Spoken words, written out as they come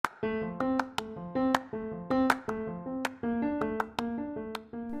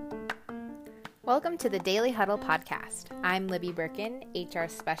Welcome to the Daily Huddle podcast. I'm Libby Birkin, HR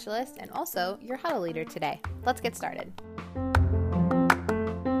specialist, and also your huddle leader today. Let's get started.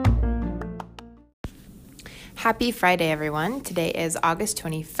 Happy Friday, everyone. Today is August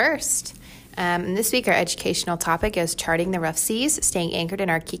 21st. And this week, our educational topic is charting the rough seas, staying anchored in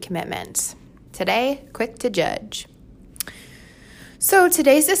our key commitments. Today, quick to judge. So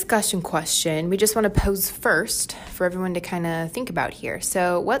today's discussion question, we just want to pose first for everyone to kind of think about here.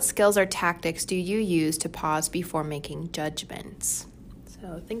 So what skills or tactics do you use to pause before making judgments?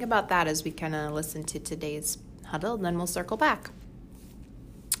 So think about that as we kind of listen to today's huddle, and then we'll circle back.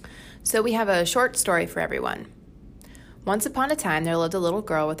 So we have a short story for everyone. Once upon a time, there lived a little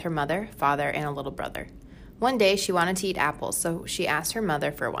girl with her mother, father, and a little brother. One day, she wanted to eat apples, so she asked her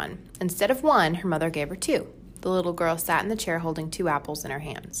mother for one. Instead of one, her mother gave her two. The little girl sat in the chair holding 2 apples in her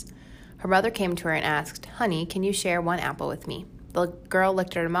hands. Her mother came to her and asked, "Honey, can you share 1 apple with me?" The girl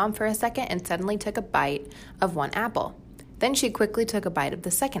looked at her mom for a second and suddenly took a bite of 1 apple. Then she quickly took a bite of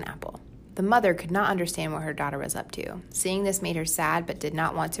the second apple. The mother could not understand what her daughter was up to. Seeing this made her sad but did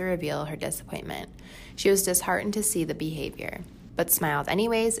not want to reveal her disappointment. She was disheartened to see the behavior, but smiled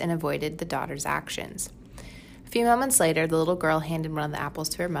anyways and avoided the daughter's actions. A few moments later, the little girl handed one of the apples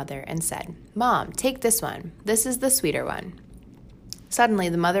to her mother and said, "Mom, take this one. This is the sweeter one." Suddenly,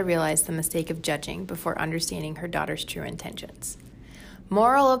 the mother realized the mistake of judging before understanding her daughter's true intentions.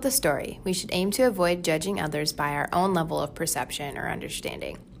 Moral of the story, we should aim to avoid judging others by our own level of perception or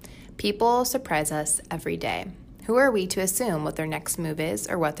understanding. People surprise us every day. Who are we to assume what their next move is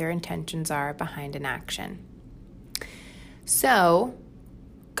or what their intentions are behind an action? So,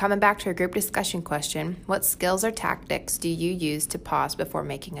 coming back to our group discussion question, what skills or tactics do you use to pause before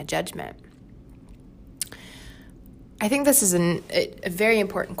making a judgment? I think this is a very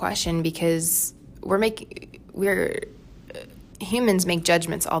important question because humans make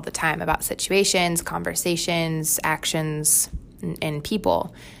judgments all the time about situations, conversations, actions, and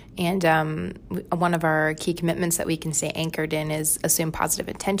people. And one of our key commitments that we can stay anchored in is assume positive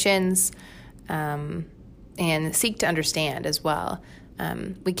intentions and seek to understand as well.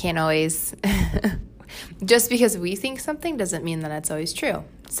 We can't always, just because we think something doesn't mean that it's always true.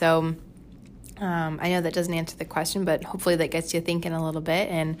 So I know that doesn't answer the question, but hopefully that gets you thinking a little bit.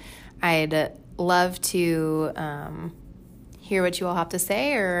 And I'd love to hear what you all have to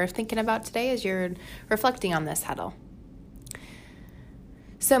say or thinking about today as you're reflecting on this huddle.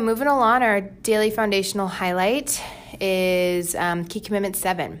 So moving along, our daily foundational highlight is Key Commitment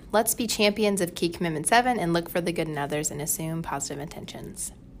 7. Let's be champions of Key Commitment 7 and look for the good in others and assume positive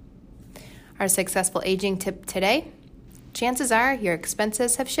intentions. Our successful aging tip today: chances are your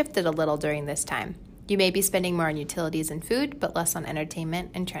expenses have shifted a little during this time. You may be spending more on utilities and food, but less on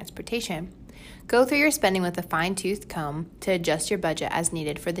entertainment and transportation. Go through your spending with a fine-tooth comb to adjust your budget as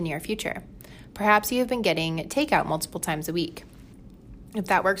needed for the near future. Perhaps you have been getting takeout multiple times a week. If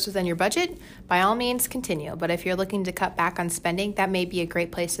that works within your budget, by all means continue, but if you're looking to cut back on spending, that may be a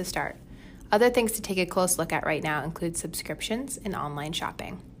great place to start. Other things to take a close look at right now include subscriptions and online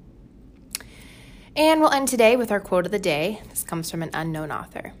shopping. And we'll end today with our quote of the day. This comes from an unknown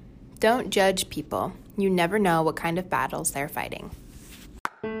author. Don't judge people. You never know what kind of battles they're fighting.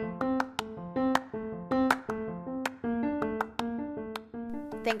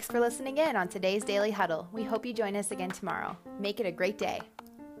 Thanks for listening in on today's Daily Huddle. We hope you join us again tomorrow. Make it a great day.